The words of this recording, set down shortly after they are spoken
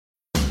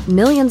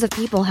Millions of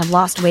people have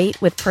lost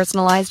weight with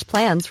personalized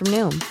plans from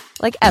Noom.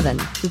 Like Evan,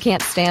 who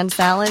can't stand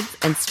salads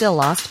and still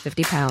lost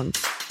 50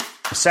 pounds.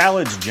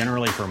 Salads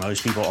generally for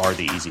most people are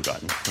the easy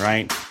button,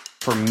 right?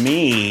 For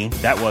me,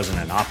 that wasn't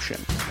an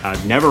option.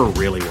 I never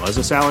really was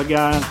a salad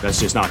guy. That's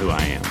just not who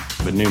I am.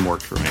 But Noom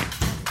worked for me.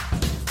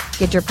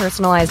 Get your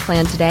personalized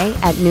plan today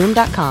at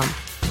Noom.com.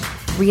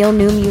 Real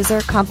Noom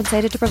user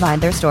compensated to provide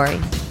their story.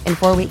 In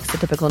 4 weeks, the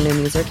typical Noom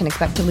user can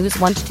expect to lose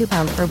 1 to 2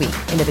 pounds per week.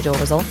 Individual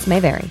results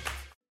may vary.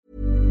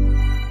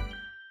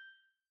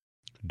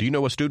 Do you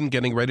know a student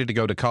getting ready to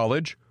go to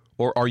college?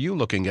 Or are you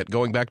looking at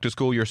going back to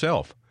school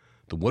yourself?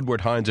 The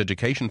Woodward Hines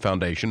Education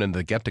Foundation and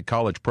the Get to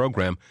College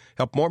program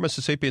help more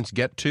Mississippians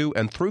get to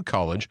and through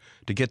college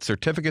to get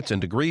certificates and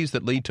degrees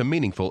that lead to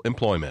meaningful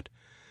employment.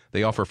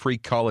 They offer free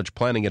college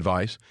planning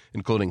advice,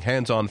 including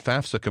hands-on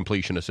FAFSA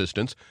completion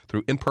assistance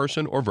through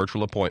in-person or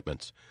virtual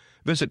appointments.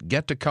 Visit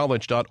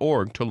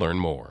gettocollege.org to learn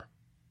more.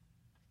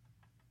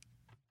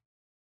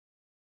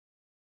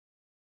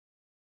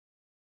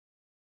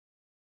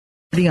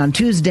 On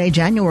Tuesday,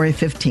 January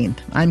 15th.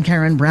 I'm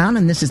Karen Brown,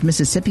 and this is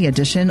Mississippi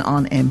Edition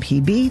on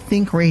MPB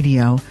Think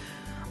Radio.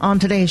 On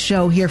today's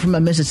show, hear from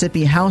a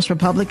Mississippi House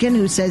Republican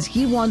who says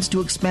he wants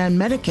to expand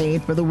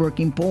Medicaid for the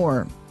working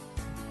poor.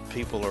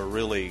 People are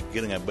really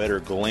getting a better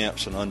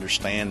glimpse and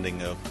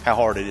understanding of how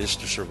hard it is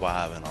to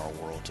survive in our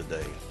world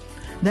today.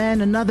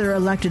 Then another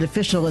elected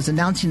official is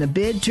announcing a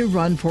bid to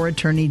run for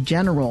Attorney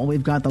General.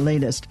 We've got the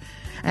latest.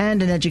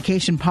 And an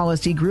education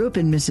policy group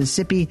in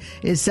Mississippi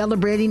is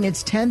celebrating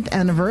its 10th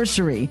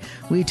anniversary.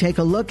 We take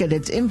a look at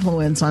its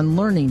influence on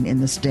learning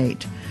in the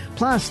state.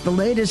 Plus, the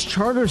latest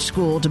charter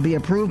school to be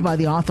approved by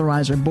the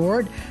authorizer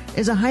board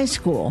is a high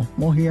school.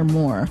 We'll hear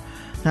more.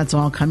 That's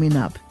all coming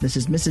up. This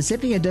is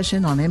Mississippi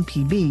Edition on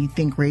MPB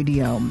Think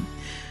Radio.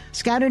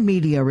 Scattered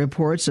media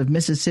reports of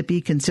Mississippi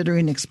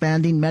considering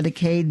expanding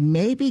Medicaid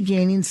may be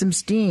gaining some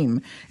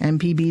steam.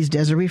 MPB's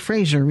Desiree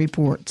Frazier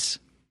reports.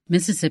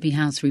 Mississippi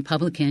House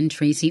Republican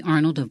Tracy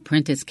Arnold of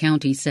Prentiss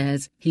County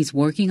says he's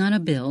working on a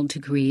bill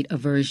to create a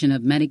version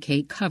of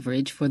Medicaid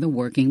coverage for the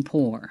working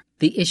poor.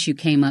 The issue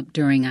came up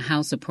during a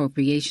House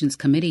Appropriations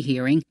Committee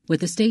hearing with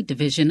the State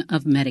Division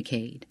of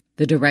Medicaid.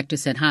 The director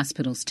said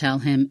hospitals tell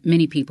him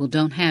many people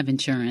don't have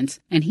insurance,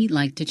 and he'd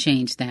like to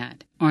change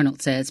that.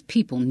 Arnold says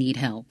people need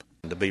help.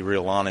 To be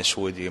real honest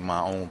with you,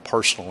 my own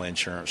personal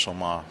insurance on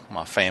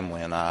my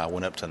family and I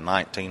went up to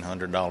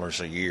 $1,900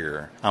 a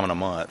year. In a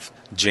month,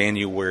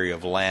 January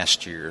of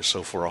last year.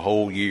 So for a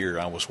whole year,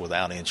 I was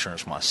without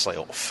insurance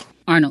myself.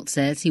 Arnold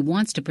says he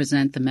wants to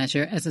present the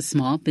measure as a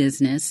small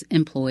business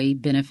employee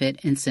benefit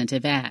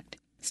incentive act.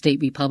 State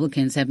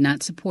Republicans have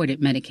not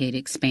supported Medicaid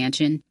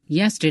expansion.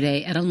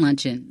 Yesterday at a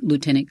luncheon,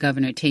 Lieutenant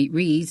Governor Tate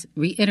Reeves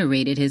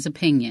reiterated his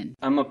opinion.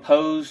 I'm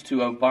opposed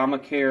to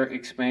Obamacare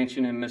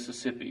expansion in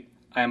Mississippi.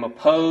 I am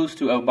opposed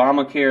to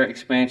Obamacare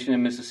expansion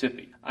in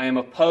Mississippi. I am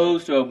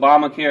opposed to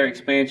Obamacare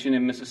expansion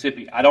in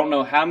Mississippi. I don't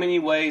know how many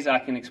ways I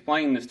can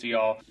explain this to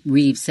y'all.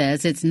 Reeves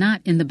says it's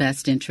not in the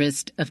best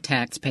interest of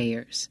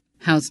taxpayers.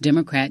 House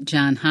Democrat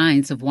John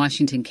Hines of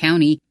Washington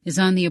County is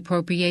on the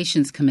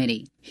Appropriations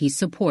Committee. He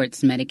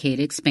supports Medicaid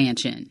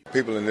expansion.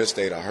 People in this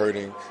state are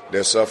hurting,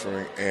 they're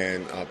suffering,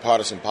 and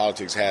partisan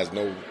politics has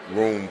no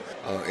room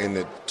in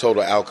the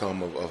total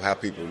outcome of how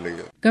people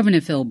live.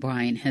 Governor Phil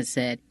Bryant has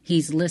said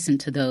he's listened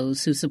to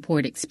those who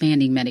support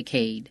expanding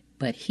Medicaid,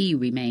 but he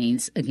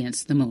remains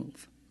against the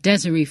move.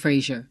 Desiree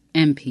Frazier,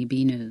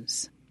 MPB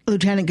News.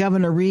 Lieutenant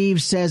Governor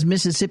Reeves says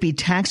Mississippi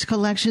tax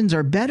collections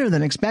are better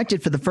than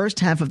expected for the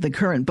first half of the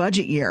current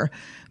budget year.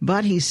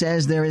 But he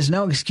says there is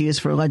no excuse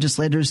for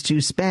legislators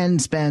to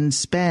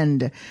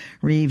spend.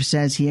 Reeves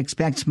says he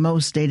expects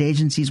most state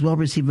agencies will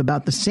receive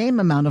about the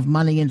same amount of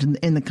money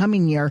in the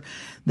coming year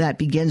that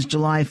begins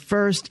July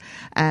 1st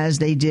as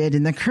they did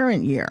in the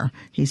current year.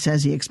 He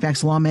says he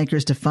expects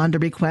lawmakers to fund a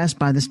request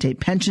by the state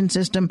pension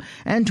system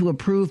and to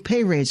approve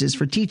pay raises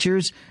for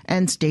teachers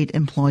and state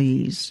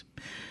employees.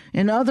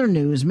 In other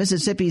news,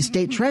 Mississippi's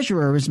state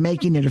treasurer is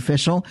making it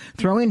official,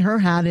 throwing her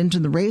hat into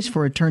the race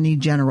for Attorney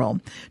General.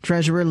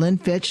 Treasurer Lynn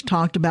Fitch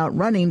talked about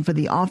running for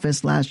the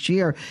office last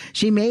year.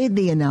 She made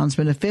the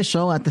announcement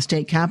official at the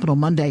state capitol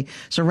Monday,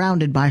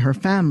 surrounded by her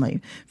family.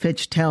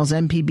 Fitch tells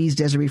MPB's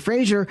Desiree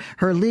Frazier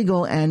her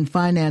legal and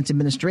finance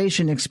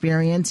administration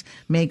experience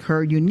make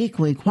her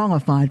uniquely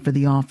qualified for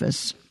the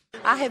office.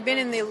 I have been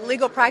in the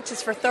legal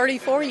practice for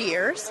 34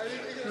 years.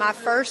 My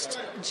first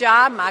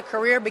job, my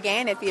career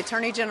began at the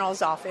Attorney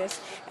General's office,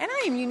 and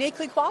I am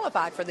uniquely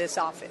qualified for this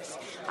office.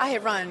 I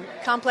have run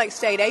complex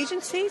state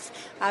agencies.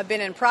 I've been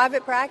in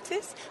private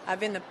practice. I've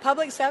been in the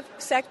public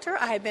sector.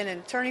 I have been an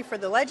attorney for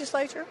the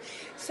legislature.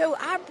 So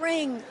I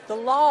bring the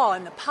law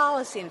and the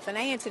policy and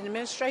finance and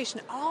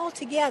administration all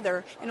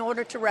together in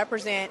order to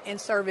represent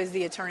and serve as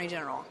the Attorney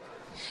General.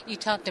 You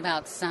talked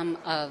about some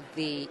of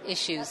the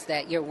issues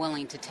that you're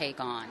willing to take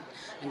on,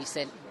 and you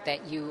said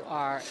that you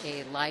are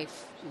a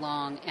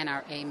lifelong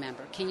NRA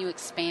member. Can you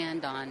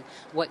expand on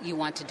what you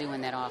want to do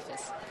in that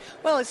office?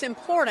 Well, it's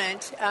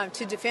important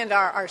to defend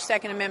our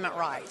Second Amendment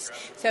rights.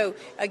 So,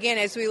 again,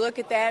 as we look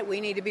at that, we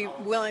need to be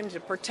willing to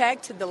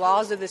protect the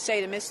laws of the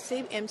state of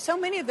Mississippi, and so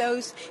many of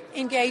those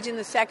engage in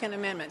the Second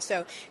Amendment.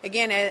 So,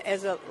 again,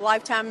 as a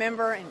lifetime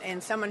member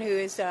and someone who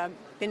has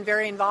been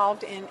very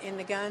involved in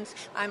the guns,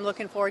 I'm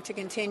looking forward to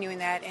continuing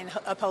that and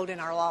upholding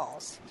our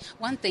laws.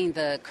 One thing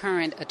the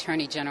current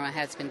Attorney General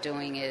has been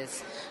doing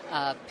is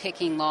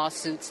picking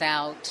lawsuits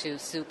out to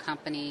sue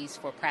companies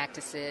for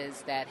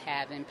practices that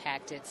have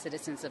impacted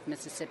citizens of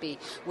Mississippi.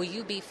 Will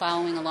you be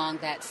following along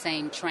that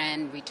same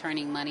trend,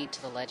 returning money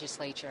to the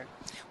legislature?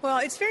 Well,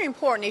 it's very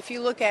important if you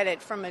look at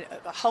it from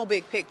a whole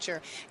big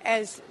picture.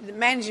 As the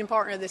managing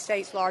partner of the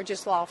state's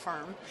largest law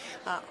firm,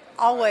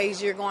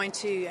 always you're going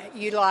to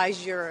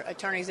utilize your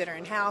attorneys that are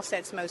in-house.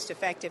 That's most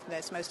effective,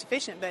 that's most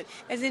efficient. But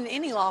as in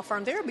any law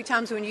firm, there will be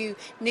times when you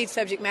need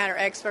subject matter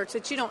experts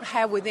that you don't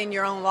have within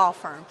your own law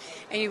firm,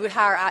 and you would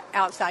hire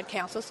outside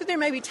counsel. So there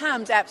may be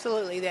times,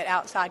 absolutely, that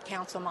outside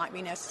counsel might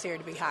be necessary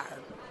to be hired.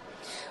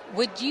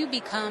 Would you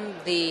become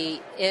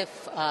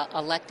if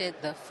elected,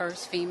 the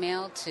first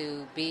female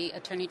to be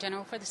Attorney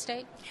General for the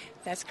state?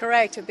 That's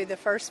correct, to be the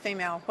first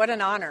female. What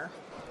an honor.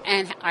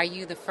 And are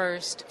you the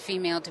first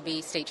female to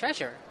be state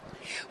treasurer?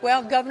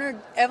 Well, Governor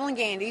Evelyn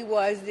Gandy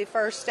was the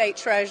first state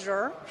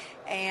treasurer,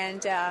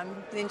 and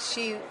then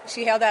she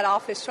held that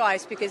office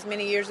twice because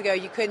many years ago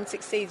you couldn't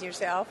succeed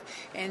yourself,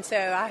 and so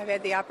I have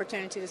had the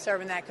opportunity to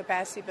serve in that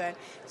capacity, but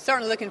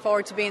certainly looking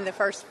forward to being the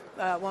first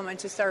woman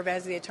to serve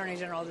as the Attorney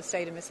General of the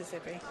state of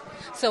Mississippi.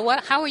 So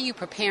how are you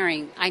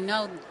preparing? I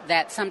know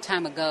that some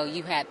time ago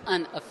you had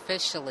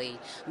unofficially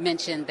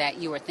mentioned that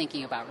you were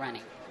thinking about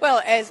running. Well,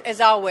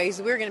 as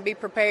always, we're going to be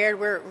prepared.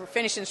 We're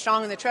finishing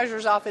strong in the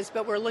Treasurer's office,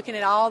 but we're looking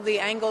at all the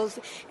angles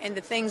and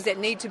the things that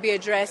need to be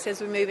addressed as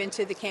we move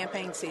into the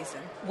campaign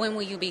season. When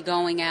will you be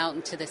going out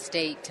into the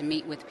state to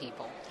meet with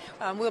people?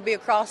 We'll be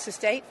across the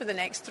state for the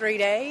next 3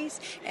 days.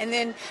 And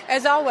then,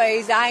 as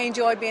always, I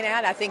enjoy being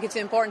out. I think it's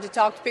important to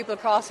talk to people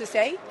across the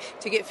state,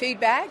 to get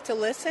feedback, to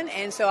listen.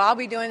 And so I'll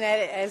be doing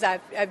that as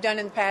I've done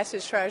in the past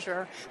as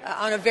treasurer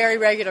on a very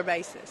regular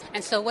basis.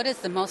 And so what is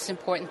the most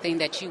important thing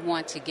that you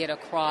want to get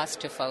across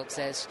to folks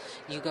as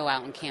you go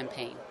out and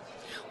campaign?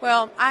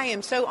 Well, I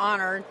am so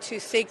honored to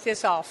seek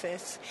this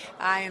office.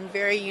 I am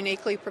very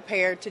uniquely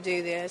prepared to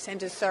do this and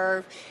to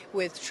serve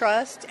with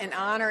trust and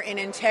honor and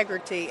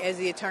integrity as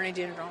the Attorney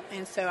General.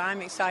 And so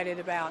I'm excited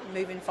about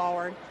moving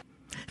forward.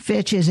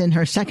 Fitch is in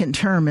her second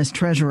term as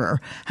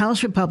treasurer.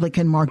 House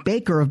Republican Mark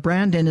Baker of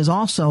Brandon is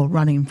also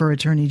running for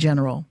Attorney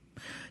General.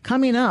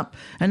 Coming up,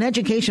 an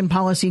education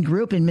policy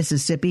group in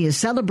Mississippi is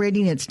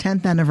celebrating its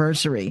 10th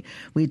anniversary.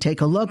 We take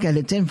a look at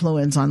its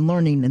influence on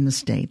learning in the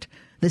state.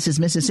 This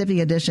is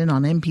Mississippi Edition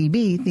on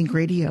MPB Think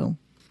Radio.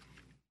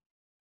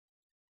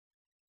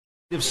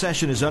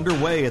 Session is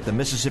underway at the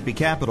Mississippi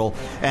Capitol,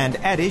 and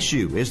At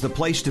Issue is the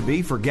place to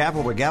be for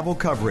gavel-to-gavel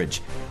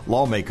coverage.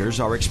 Lawmakers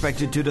are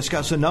expected to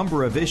discuss a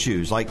number of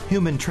issues like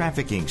human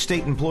trafficking,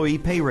 state employee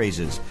pay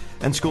raises,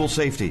 and school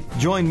safety.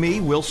 Join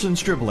me, Wilson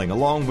Stribling,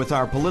 along with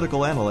our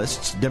political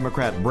analysts,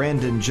 Democrat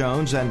Brandon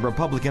Jones and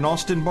Republican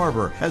Austin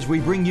Barber, as we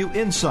bring you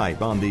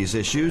insight on these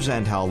issues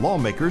and how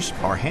lawmakers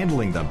are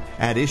handling them.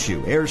 At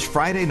Issue airs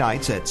Friday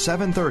nights at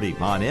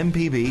 7:30 on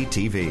MPB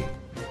TV.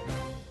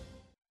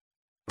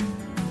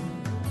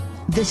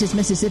 This is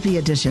Mississippi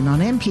Edition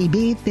on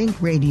MPB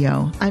Think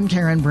Radio. I'm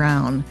Karen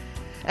Brown.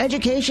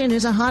 Education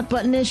is a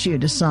hot-button issue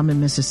to some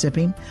in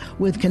Mississippi,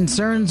 with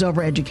concerns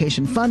over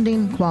education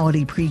funding,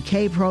 quality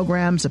pre-K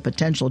programs, a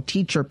potential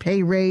teacher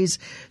pay raise,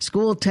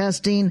 school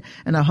testing,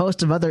 and a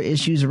host of other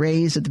issues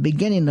raised at the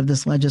beginning of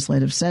this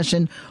legislative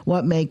session.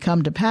 What may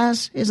come to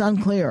pass is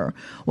unclear.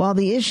 While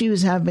the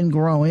issues have been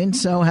growing,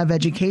 so have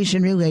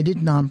education-related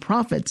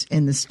nonprofits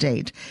in the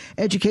state.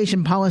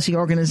 Education policy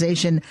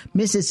organization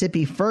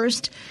Mississippi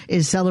First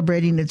is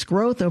celebrating its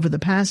growth over the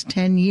past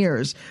 10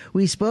 years.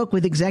 We spoke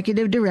with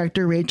Executive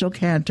Director Rachel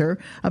Cantor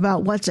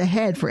about what's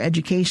ahead for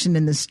education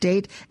in the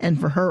state and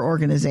for her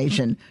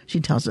organization. She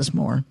tells us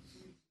more.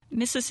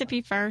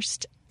 Mississippi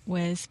First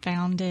was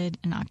founded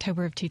in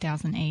October of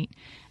 2008,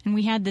 and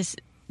we had this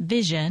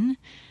vision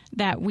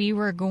that we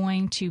were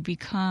going to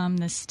become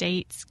the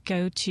state's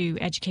go-to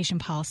education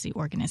policy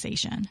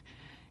organization.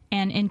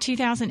 And in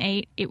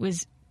 2008, it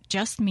was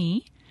just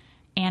me,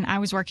 and I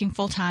was working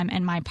full-time,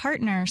 and my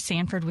partner,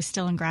 Sanford, was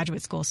still in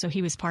graduate school, so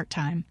he was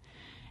part-time.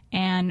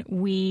 And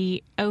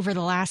we, over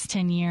the last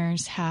 10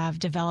 years, have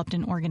developed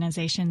an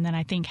organization that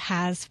I think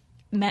has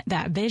met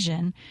that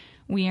vision.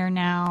 We are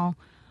now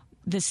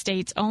the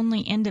state's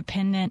only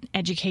independent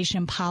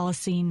education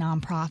policy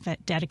nonprofit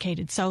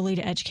dedicated solely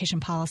to education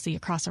policy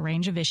across a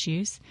range of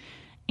issues.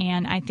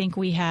 And I think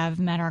we have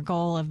met our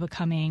goal of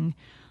becoming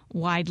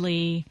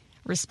widely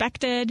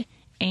respected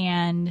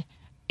and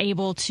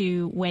able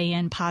to weigh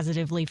in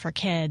positively for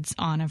kids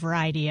on a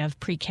variety of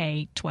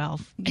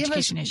pre-K-12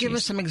 education issues. Give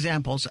us some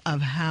examples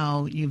of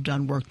how you've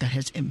done work that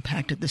has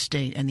impacted the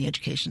state and the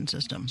education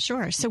system.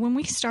 Sure. So when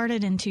we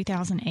started in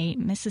 2008,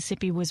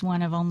 Mississippi was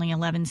one of only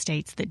 11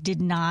 states that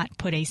did not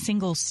put a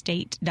single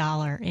state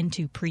dollar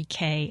into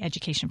pre-K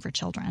education for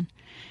children.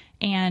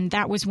 And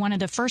that was one of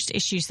the first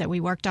issues that we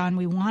worked on.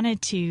 We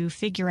wanted to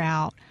figure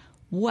out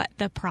what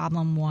the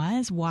problem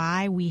was,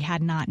 why we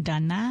had not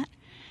done that.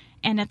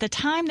 And at the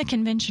time, the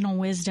conventional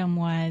wisdom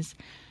was,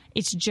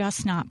 it's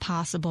just not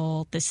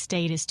possible. The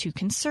state is too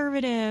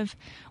conservative.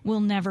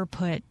 We'll never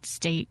put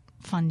state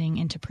funding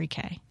into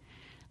pre-K.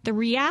 The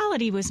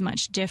reality was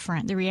much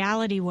different. The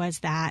reality was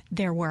that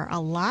there were a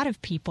lot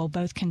of people,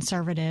 both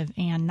conservative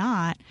and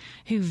not,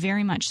 who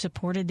very much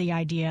supported the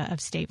idea of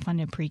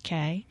state-funded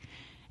pre-K.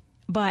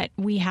 But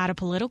we had a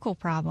political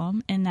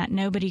problem in that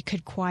nobody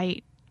could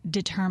quite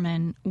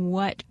determine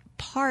what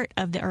part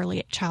of the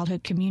early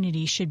childhood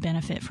community should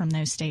benefit from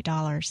those state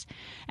dollars.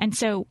 And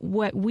so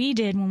what we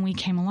did when we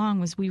came along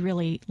was we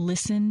really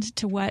listened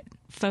to what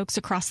folks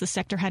across the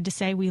sector had to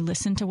say. We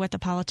listened to what the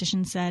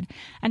politicians said.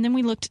 And then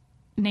we looked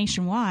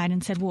nationwide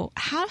and said, well,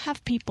 how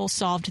have people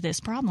solved this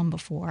problem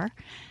before?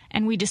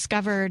 And we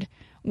discovered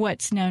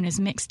what's known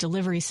as mixed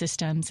delivery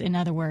systems. In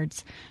other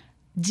words,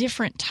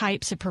 different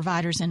types of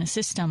providers in a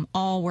system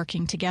all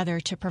working together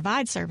to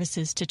provide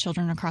services to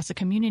children across the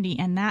community.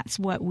 And that's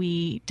what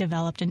we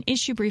developed an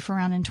issue brief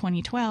around in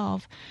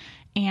 2012.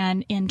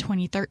 And in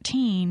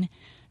 2013,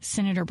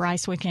 Senator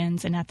Bryce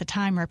Wickens and at the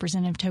time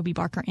Representative Toby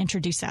Barker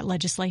introduced that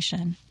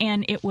legislation.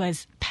 And it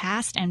was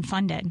passed and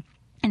funded.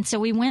 And so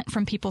we went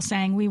from people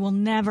saying we will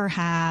never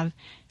have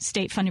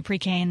state-funded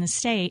pre-K in the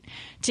state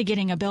to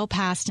getting a bill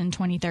passed in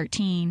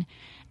 2013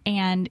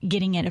 and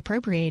getting it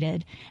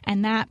appropriated.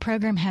 And that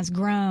program has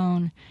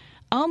grown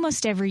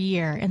almost every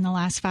year in the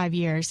last 5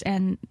 years.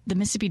 And the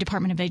Mississippi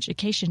Department of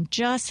Education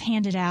just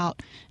handed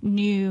out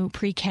new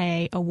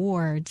pre-K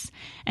awards.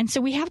 And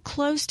so we have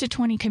close to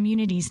 20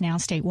 communities now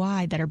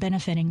statewide that are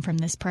benefiting from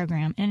this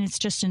program. And it's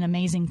just an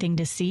amazing thing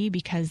to see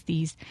because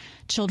these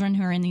children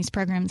who are in these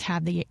programs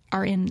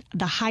are in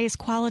the highest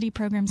quality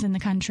programs in the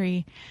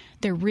country.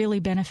 They're really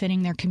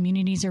benefiting. Their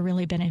communities are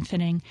really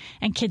benefiting.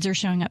 And kids are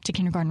showing up to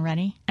kindergarten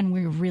ready. And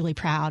we're really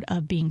proud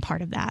of being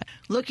part of that.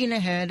 Looking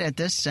ahead at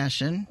this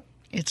session,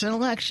 it's an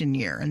election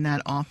year, and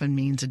that often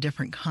means a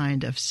different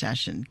kind of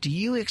session. Do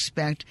you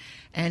expect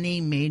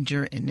any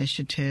major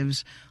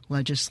initiatives,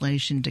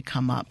 legislation to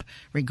come up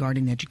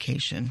regarding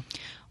education?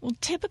 Well,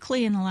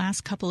 typically in the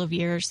last couple of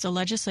years, the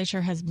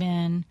legislature has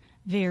been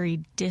very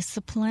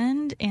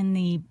disciplined in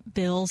the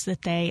bills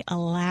that they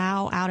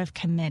allow out of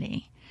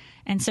committee.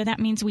 And so that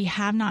means we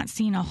have not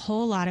seen a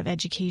whole lot of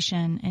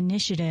education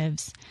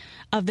initiatives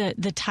of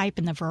the type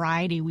and the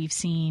variety we've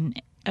seen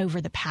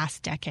over the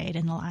past decade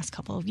in the last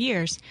couple of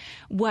years.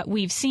 What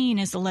we've seen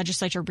is the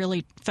legislature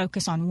really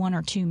focus on one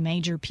or two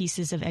major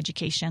pieces of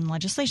education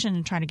legislation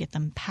and try to get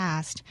them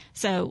passed.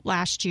 So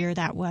last year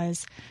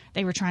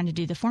they were trying to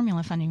do the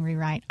formula funding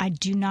rewrite. I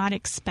do not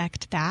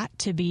expect that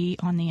to be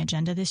on the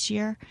agenda this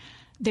year.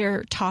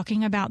 They're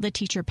talking about the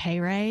teacher pay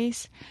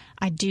raise.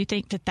 I do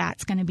think that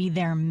that's going to be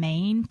their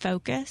main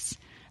focus.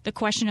 The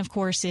question, of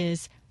course,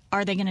 is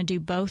are they going to do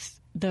both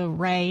the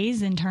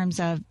raise in terms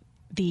of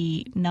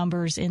the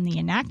numbers in the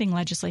enacting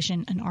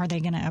legislation, and are they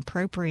going to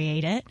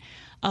appropriate it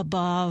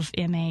above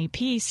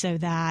MAP so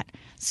that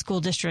school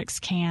districts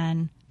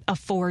can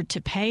afford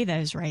to pay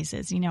those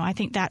raises? I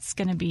think that's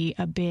going to be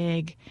a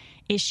big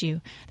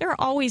issue. There are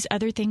always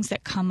other things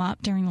that come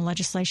up during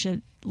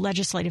the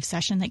legislative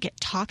session that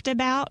get talked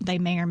about. They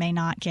may or may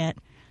not get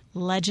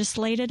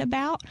legislated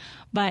about.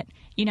 But,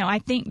 I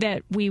think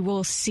that we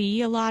will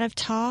see a lot of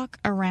talk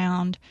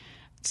around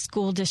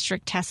school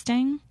district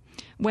testing.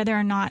 Whether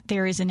or not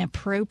there is an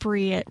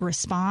appropriate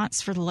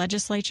response for the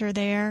legislature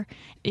there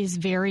is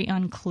very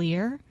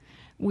unclear.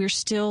 We're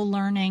still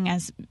learning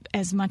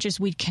as much as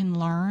we can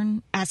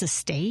learn as a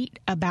state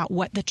about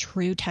what the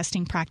true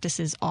testing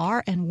practices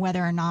are and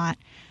whether or not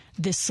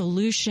the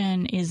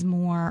solution is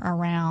more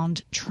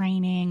around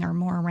training or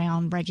more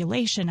around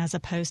regulation as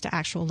opposed to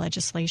actual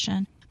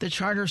legislation. The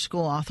Charter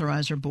School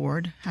Authorizer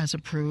Board has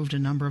approved a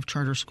number of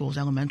charter schools,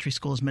 elementary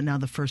schools, but now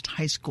the first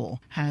high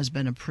school has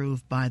been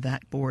approved by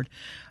that board.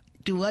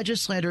 Do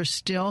legislators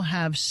still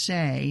have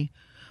say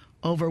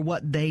over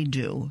what they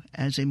do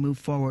as they move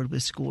forward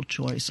with school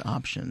choice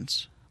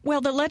options?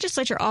 Well, the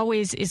legislature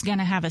always is going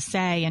to have a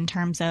say in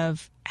terms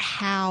of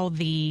how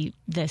the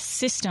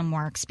system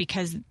works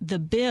because the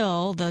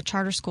bill, the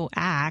Charter School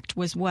Act,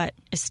 was what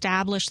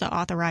established the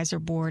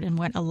Authorizer Board and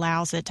what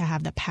allows it to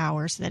have the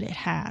powers that it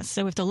has.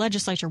 So if the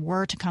legislature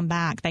were to come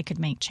back, they could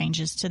make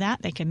changes to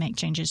that. They could make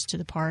changes to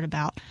the part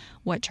about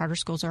what charter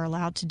schools are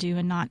allowed to do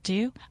and not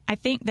do. I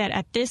think that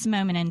at this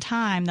moment in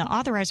time, the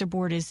Authorizer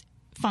Board is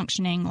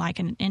functioning like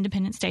an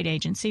independent state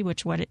agency,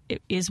 which what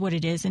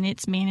it is, and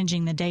it's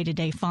managing the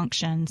day-to-day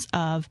functions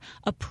of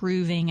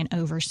approving and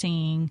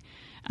overseeing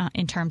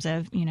in terms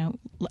of,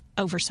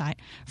 oversight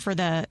for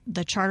the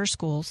charter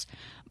schools.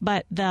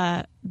 But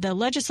the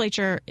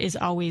legislature is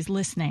always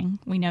listening.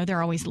 We know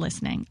they're always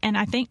listening. And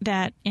I think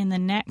that in the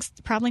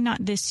next, probably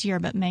not this year,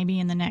 but maybe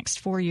in the next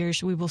 4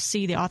 years, we will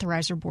see the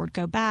authorizer board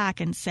go back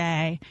and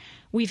say,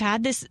 we've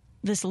had this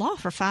law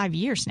for 5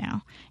 years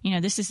now.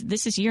 This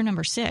is year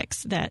number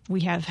 6 that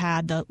we have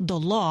had the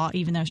law,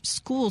 even though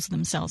schools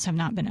themselves have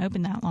not been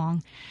open that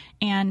long.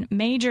 And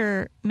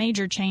major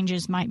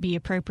changes might be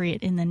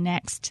appropriate in the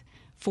next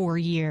 4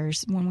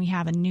 years when we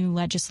have a new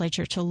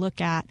legislature to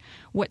look at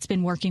what's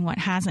been working, what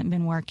hasn't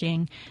been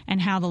working, and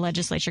how the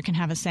legislature can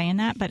have a say in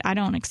that. But I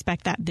don't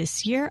expect that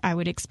this year. I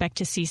would expect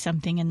to see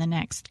something in the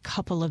next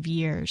couple of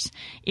years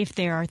if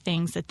there are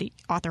things that the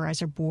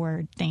authorizer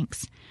board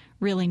thinks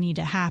really need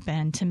to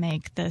happen to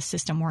make the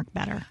system work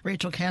better.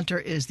 Rachel Cantor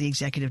is the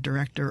executive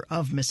director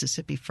of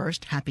Mississippi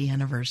First. Happy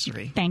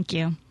anniversary. Thank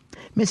you.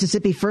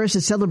 Mississippi First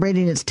is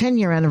celebrating its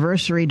 10-year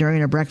anniversary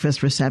during a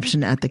breakfast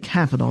reception at the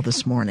Capitol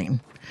this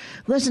morning.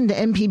 Listen to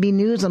MPB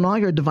News on all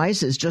your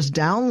devices. Just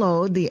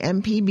download the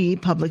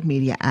MPB Public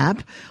Media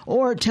app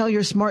or tell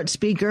your smart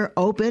speaker,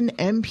 open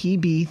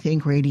MPB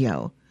Think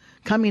Radio.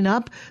 Coming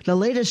up, the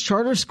latest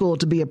charter school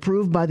to be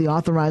approved by the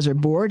authorizer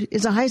board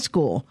is a high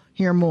school.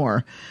 Hear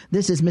more.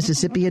 This is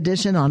Mississippi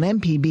Edition on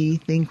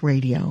MPB Think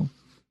Radio.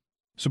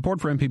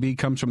 Support for MPB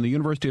comes from the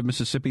University of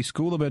Mississippi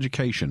School of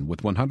Education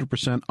with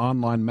 100%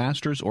 online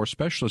master's or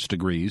specialist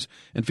degrees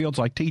in fields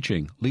like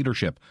teaching,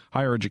 leadership,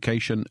 higher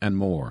education, and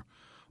more.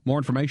 More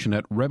information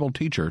at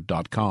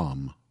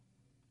rebelteacher.com.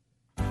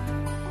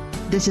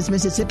 This is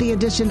Mississippi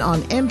Edition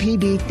on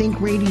MPB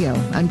Think Radio.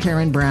 I'm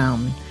Karen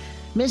Brown.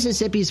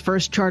 Mississippi's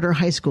first charter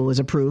high school is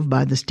approved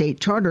by the State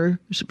Charter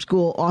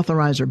School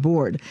Authorizer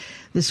Board.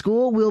 The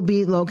school will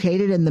be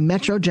located in the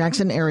Metro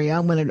Jackson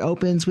area when it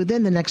opens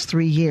within the next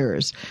 3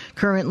 years.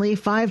 Currently,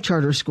 5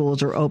 charter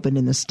schools are open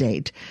in the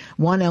state.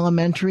 1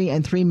 elementary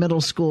and 3 middle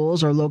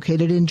schools are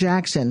located in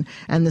Jackson,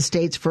 and the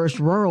state's first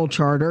rural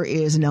charter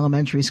is an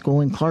elementary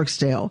school in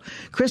Clarksdale.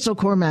 Crystal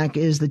Cormack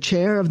is the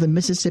chair of the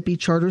Mississippi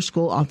Charter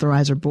School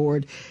Authorizer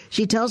Board.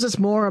 She tells us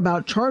more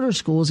about charter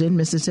schools in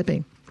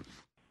Mississippi.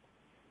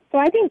 So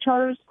I think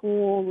charter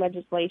school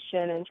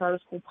legislation and charter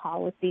school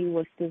policy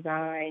was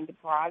designed,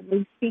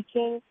 broadly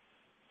speaking,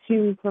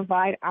 to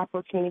provide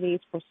opportunities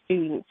for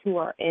students who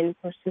are in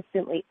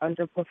persistently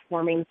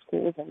underperforming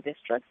schools and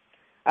districts,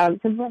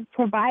 to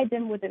provide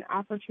them with an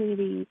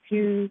opportunity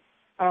to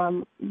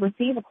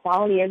receive a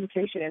quality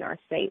education in our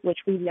state, which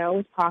we know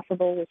is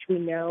possible, which we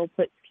know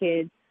puts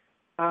kids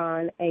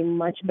on a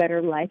much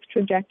better life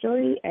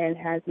trajectory and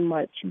has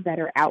much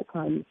better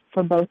outcomes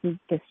for both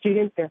the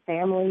students, their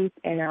families,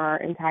 and our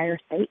entire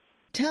state.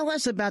 Tell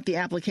us about the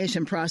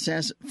application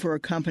process for a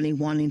company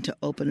wanting to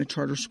open a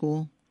charter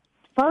school.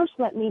 First,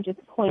 let me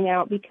just point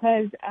out,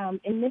 because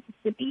in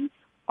Mississippi,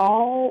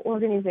 all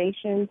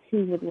organizations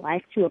who would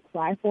like to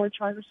apply for a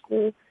charter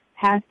school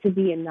has to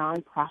be a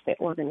nonprofit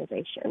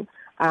organization.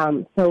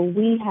 So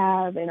we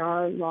have in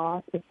our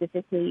law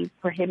specifically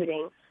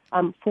prohibiting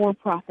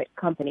for-profit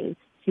companies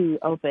to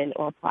open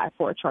or apply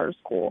for a charter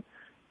school.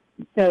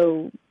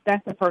 So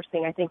that's the first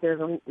thing. I think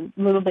there's a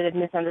little bit of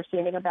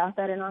misunderstanding about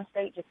that in our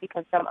state, just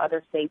because some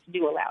other states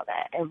do allow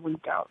that and we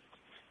don't.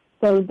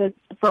 So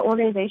for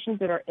organizations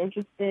that are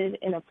interested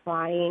in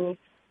applying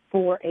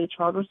for a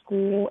charter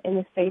school in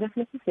the state of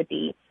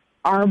Mississippi,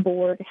 our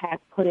board has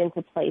put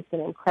into place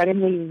an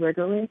incredibly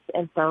rigorous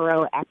and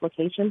thorough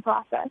application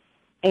process.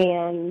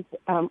 And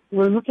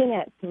we're looking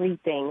at 3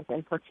 things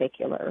in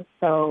particular.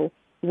 So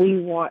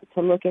we want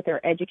to look at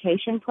their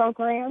education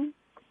program,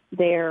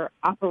 their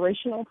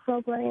operational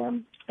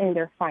program, and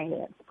their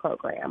finance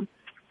program.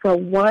 So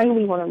one,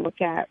 we want to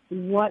look at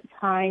what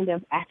kind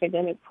of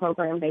academic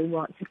program they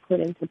want to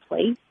put into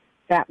place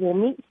that will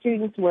meet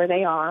students where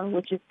they are,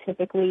 which is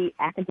typically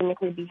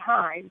academically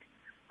behind,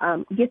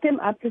 get them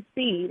up to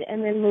speed,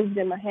 and then move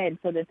them ahead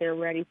so that they're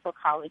ready for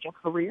college and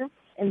career.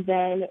 And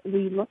then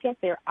we look at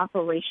their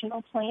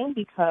operational plan,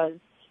 because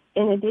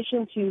in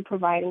addition to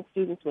providing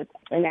students with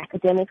an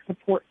academic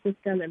support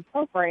system and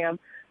program,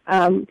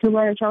 to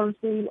learn a charter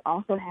school, you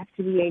also have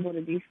to be able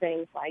to do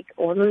things like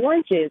order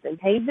lunches and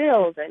pay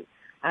bills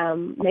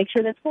and make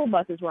sure that school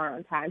buses run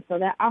on time. So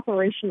that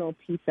operational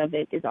piece of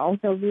it is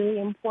also really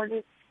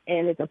important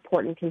and is an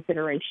important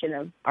consideration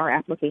of our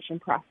application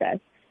process.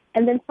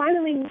 And then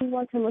finally, we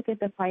want to look at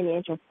the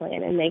financial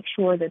plan and make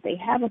sure that they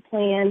have a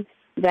plan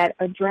that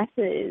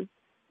addresses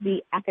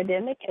the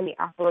academic and the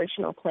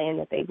operational plan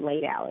that they've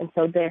laid out. And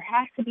so there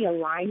has to be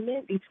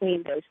alignment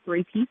between those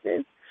 3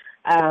 pieces.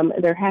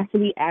 There has to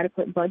be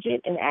adequate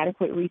budget and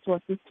adequate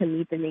resources to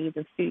meet the needs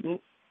of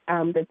students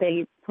that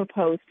they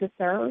propose to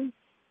serve.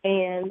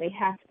 And they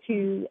have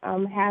to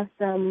have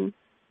some,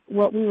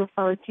 what we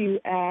refer to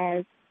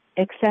as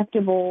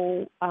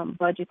acceptable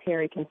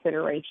budgetary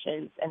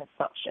considerations and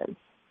assumptions.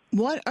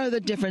 What are the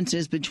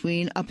differences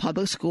between a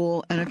public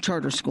school and a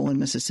charter school in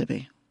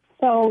Mississippi?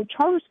 So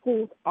charter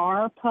schools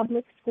are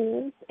public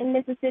schools in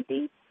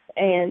Mississippi,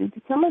 and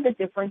some of the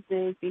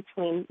differences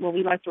between what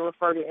we like to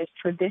refer to as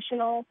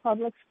traditional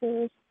public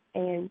schools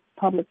and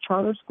public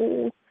charter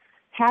schools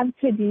have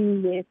to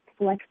do with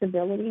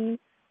flexibility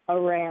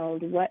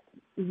around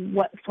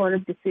what sort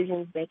of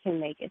decisions they can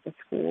make at the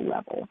school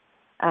level.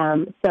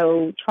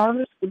 So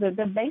charters,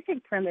 the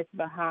basic premise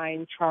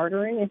behind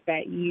chartering is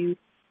that you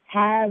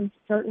have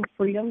certain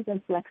freedoms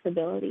and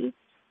flexibility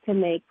to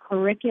make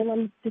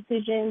curriculum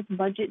decisions,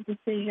 budget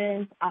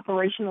decisions,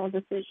 operational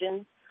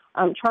decisions.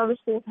 Charter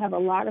schools have a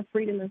lot of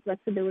freedom and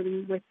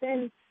flexibility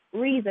within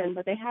reason,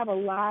 but they have a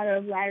lot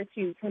of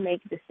latitude to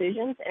make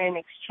decisions. And in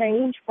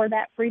exchange for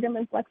that freedom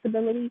and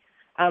flexibility,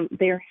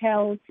 they're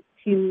held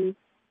to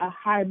a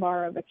high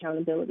bar of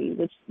accountability,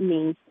 which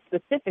means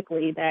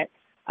specifically that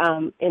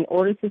in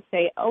order to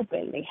stay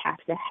open, they have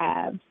to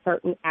have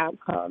certain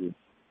outcomes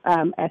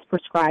as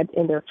prescribed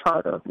in their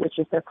charter, which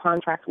is their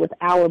contract with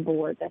our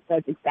board that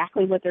says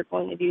exactly what they're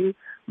going to do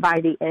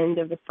by the end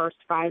of the first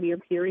 5-year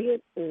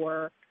period,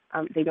 or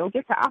they don't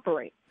get to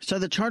operate. So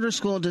the charter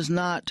school does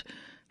not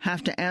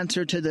have to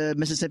answer to the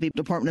Mississippi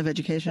Department of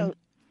Education?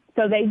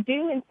 So they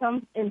do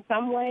in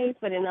some ways,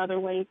 but in other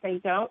ways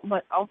they don't.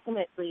 But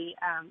ultimately,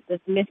 the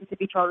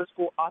Mississippi Charter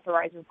School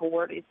Authorizer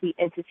Board is the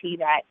entity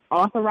that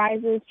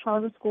authorizes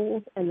charter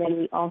schools, and then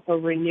we also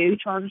renew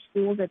charter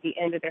schools at the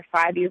end of their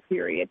 5-year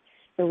period.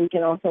 So we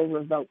can also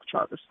revoke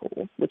charter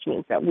schools, which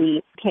means that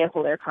we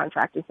cancel their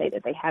contract and say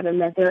that they haven't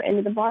met their end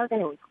of the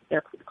bargain and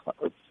they're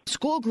closed.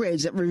 School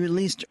grades that were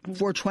released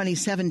for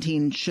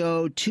 2017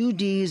 show 2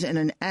 Ds and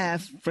an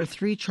F for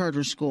 3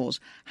 charter schools.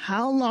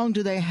 How long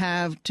do they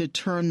have to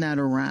turn that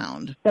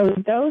around? So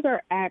those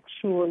are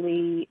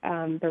actually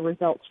the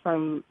results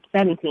from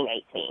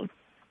 17-18.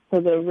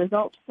 So the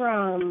results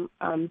from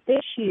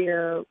this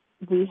year,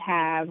 we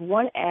have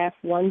 1 F,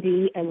 1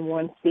 D, and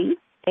 1 C.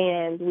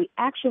 And we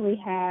actually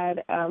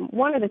had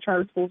one of the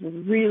charter schools was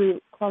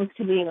really close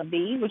to being a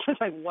B, which was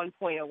like 1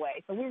 point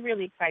away. So we're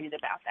really excited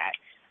about that.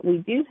 We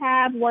do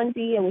have 1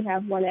 D and we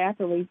have 1 F,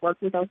 and we've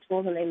worked with those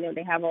schools, and they know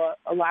they have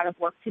a lot of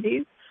work to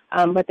do.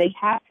 But they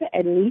have to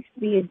at least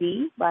be a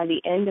D by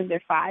the end of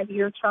their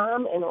 5-year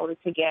term in order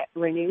to get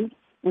renewed.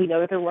 We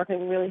know that they're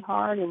working really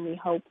hard, and we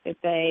hope that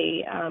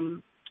they,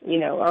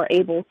 are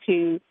able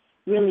to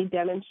really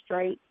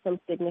demonstrate some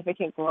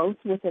significant growth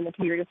within the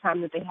period of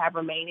time that they have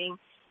remaining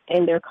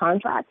in their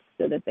contracts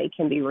so that they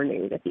can be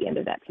renewed at the end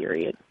of that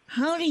period.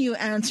 How do you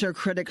answer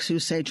critics who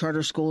say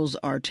charter schools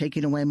are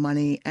taking away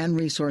money and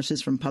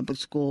resources from public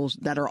schools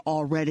that are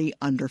already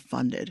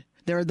underfunded?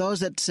 There are those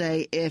that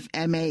say if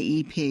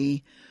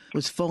MAEP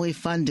was fully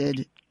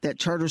funded, that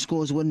charter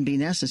schools wouldn't be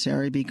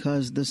necessary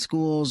because the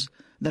schools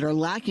that are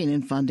lacking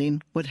in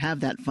funding would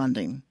have that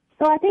funding.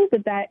 So I think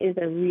that is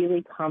a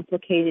really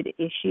complicated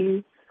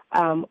issue.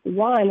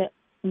 One,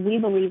 we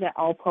believe that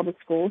all public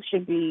schools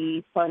should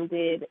be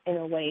funded in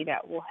a way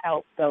that will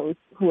help those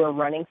who are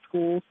running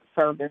schools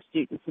serve their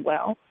students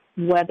well,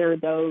 whether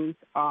those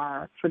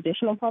are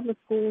traditional public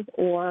schools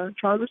or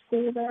charter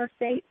schools in our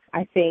state.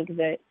 I think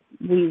that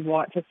we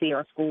want to see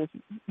our schools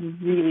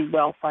really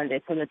well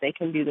funded so that they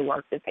can do the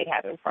work that they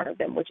have in front of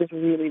them, which is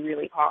really,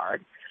 really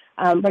hard.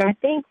 But I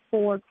think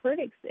for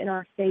critics in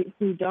our state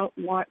who don't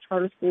want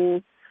charter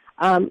schools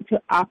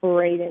to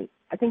operate in,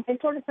 I think they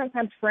sort of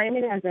sometimes frame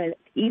it as an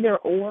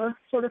either-or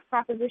sort of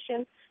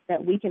proposition,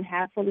 that we can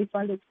have fully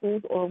funded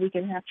schools or we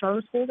can have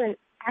charter schools, and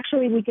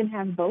actually we can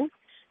have both.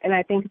 And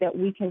I think that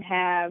we can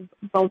have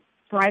both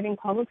thriving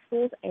public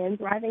schools and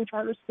thriving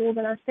charter schools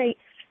in our state.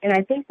 And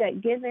I think that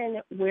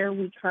given where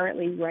we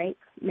currently rank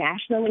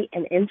nationally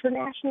and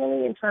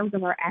internationally in terms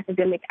of our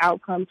academic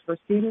outcomes for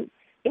students,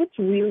 it's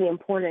really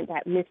important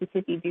that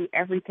Mississippi do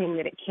everything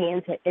that it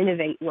can to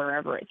innovate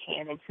wherever it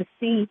can and to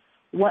see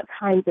what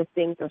kinds of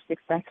things are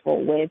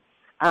successful with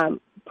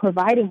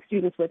providing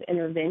students with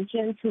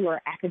interventions who are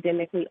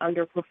academically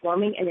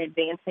underperforming and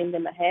advancing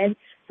them ahead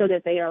so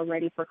that they are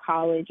ready for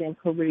college and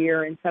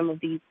career and some of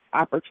these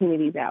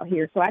opportunities out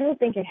here. So I don't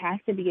think it has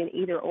to be an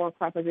either-or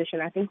proposition.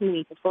 I think we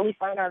need to fully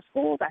fund our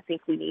schools. I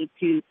think we need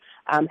to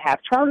have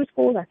charter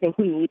schools. I think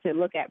we need to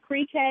look at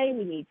pre-K.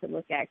 We need to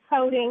look at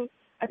coding.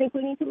 I think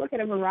we need to look at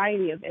a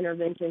variety of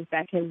interventions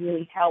that can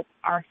really help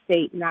our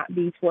state not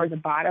be toward the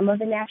bottom of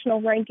the national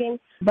ranking,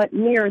 but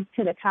near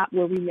to the top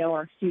where we know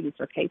our students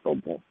are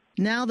capable.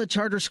 Now the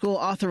Charter School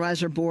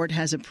Authorizer Board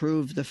has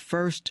approved the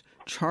first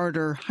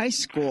charter high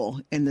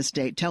school in the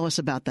state. Tell us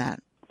about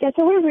that. Yeah,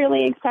 so we're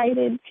really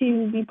excited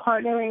to be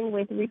partnering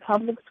with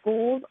Republic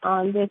Schools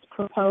on this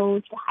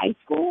proposed high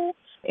school.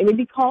 It would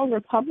be called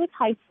Republic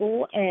High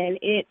School, and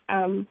it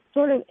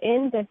sort of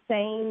in the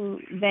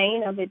same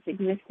vein of its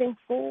existing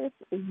schools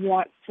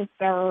wants to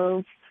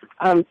serve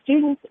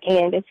students,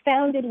 and it's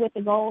founded with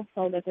the goal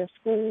so that their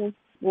schools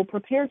will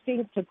prepare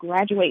students to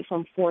graduate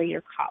from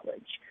 4-year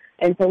college.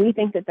 And so we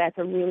think that that's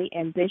a really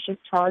ambitious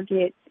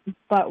target,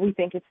 but we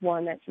think it's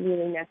one that's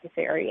really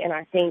necessary. And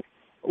I think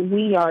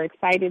we are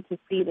excited to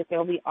see that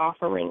they'll be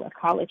offering a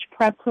college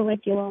prep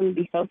curriculum,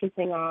 be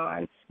focusing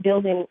on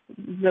building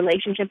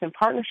relationships and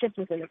partnerships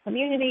within the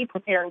community,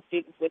 preparing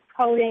students with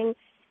coding.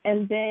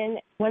 And then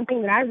one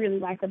thing that I really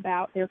like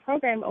about their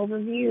program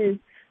overview is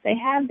they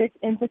have this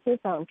emphasis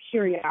on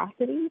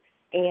curiosity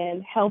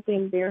and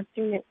helping their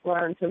students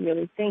learn to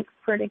really think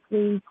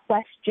critically,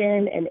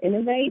 question, and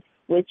innovate,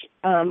 which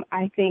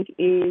I think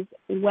is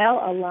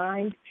well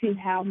aligned to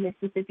how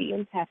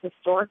Mississippians have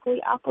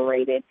historically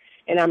operated.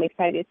 And I'm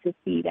excited to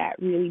see that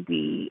really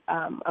be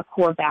a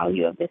core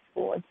value of this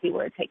school and see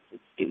where it takes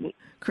its students.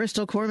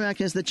 Crystal Cormack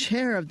is the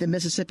chair of the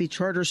Mississippi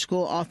Charter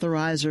School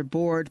Authorizer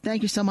Board.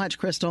 Thank you so much,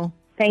 Crystal.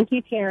 Thank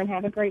you, Karen.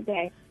 Have a great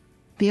day.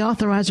 The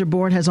Authorizer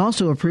Board has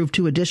also approved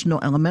 2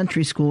 additional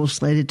elementary schools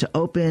slated to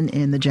open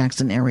in the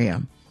Jackson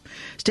area.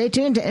 Stay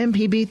tuned to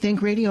MPB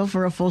Think Radio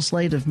for a full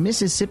slate of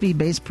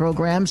Mississippi-based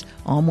programs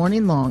all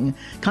morning long.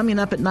 Coming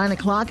up at 9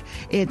 o'clock,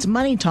 it's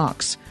Money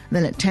Talks.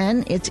 Then at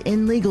 10, it's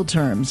In Legal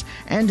Terms.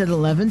 And at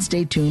 11,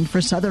 stay tuned for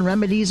Southern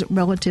Remedies,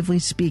 Relatively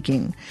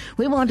Speaking.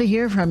 We want to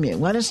hear from you.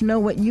 Let us know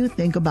what you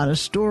think about a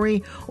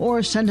story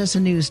or send us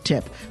a news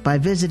tip by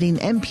visiting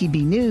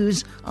MPB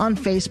News on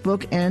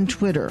Facebook and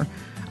Twitter.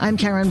 I'm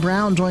Karen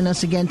Brown. Join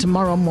us again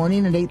tomorrow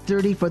morning at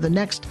 8:30 for the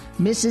next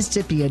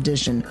Mississippi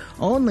edition,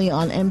 only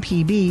on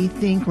MPB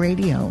Think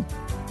Radio.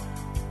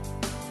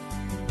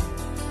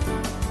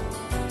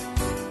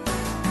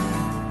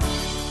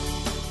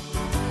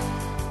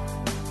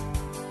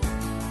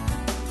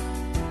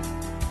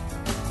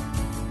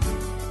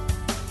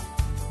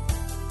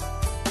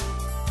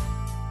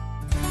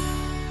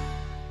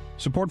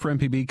 Support for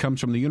MPB comes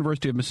from the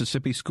University of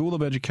Mississippi School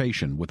of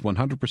Education with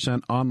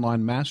 100%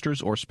 online master's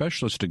or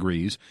specialist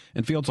degrees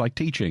in fields like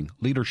teaching,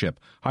 leadership,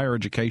 higher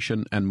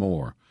education, and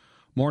more.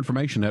 More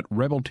information at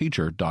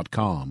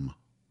rebelteacher.com.